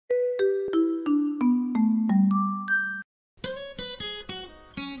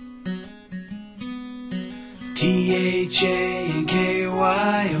THANKYOU.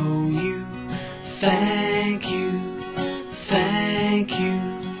 Thank you, thank you.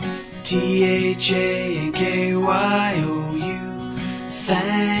 THANKYOU.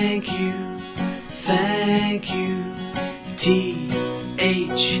 Thank you, thank you.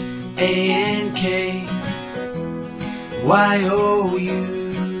 THANKYOU.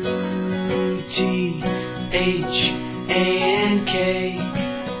 THANKYOU.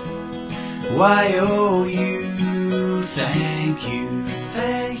 Thank you, thank you,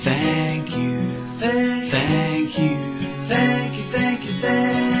 thank you, thank you, thank you, thank you,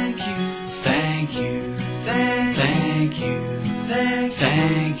 thank you, thank you, thank you,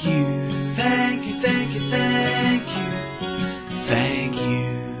 thank you, thank you, thank you, thank you.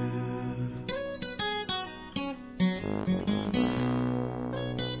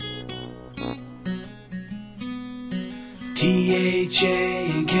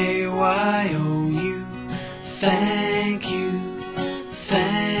 THANKYOU. Thank you,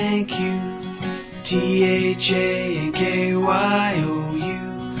 thank you. THANKYOU.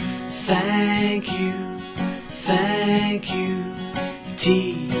 Thank you, thank you.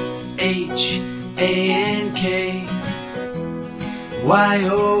 THANKYOU.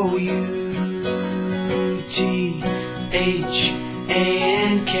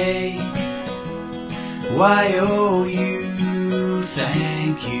 THANKYOU.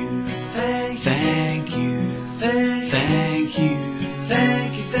 Thank you, thank you, thank you, thank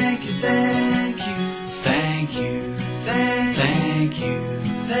you, thank you, thank you, thank you, thank you,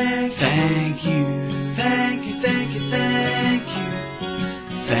 thank you, thank you, thank you, thank you,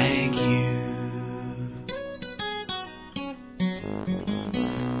 thank you.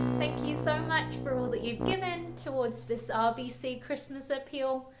 Thank you so much for all that you've given towards this RBC Christmas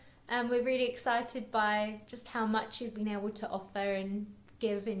appeal. We're really excited by just how much you've been able to offer and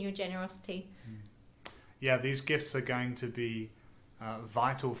give in your generosity. Yeah, these gifts are going to be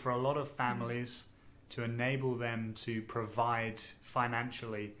vital for a lot of families to enable them to provide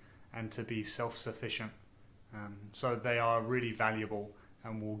financially and to be self-sufficient. So they are really valuable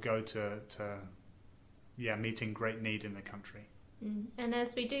and will go to meeting great need in the country. And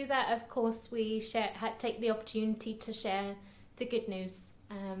as we do that, of course, we take the opportunity to share the good news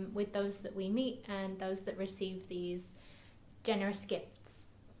with those that we meet and those that receive these generous gifts.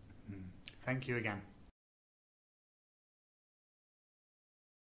 Thank you again.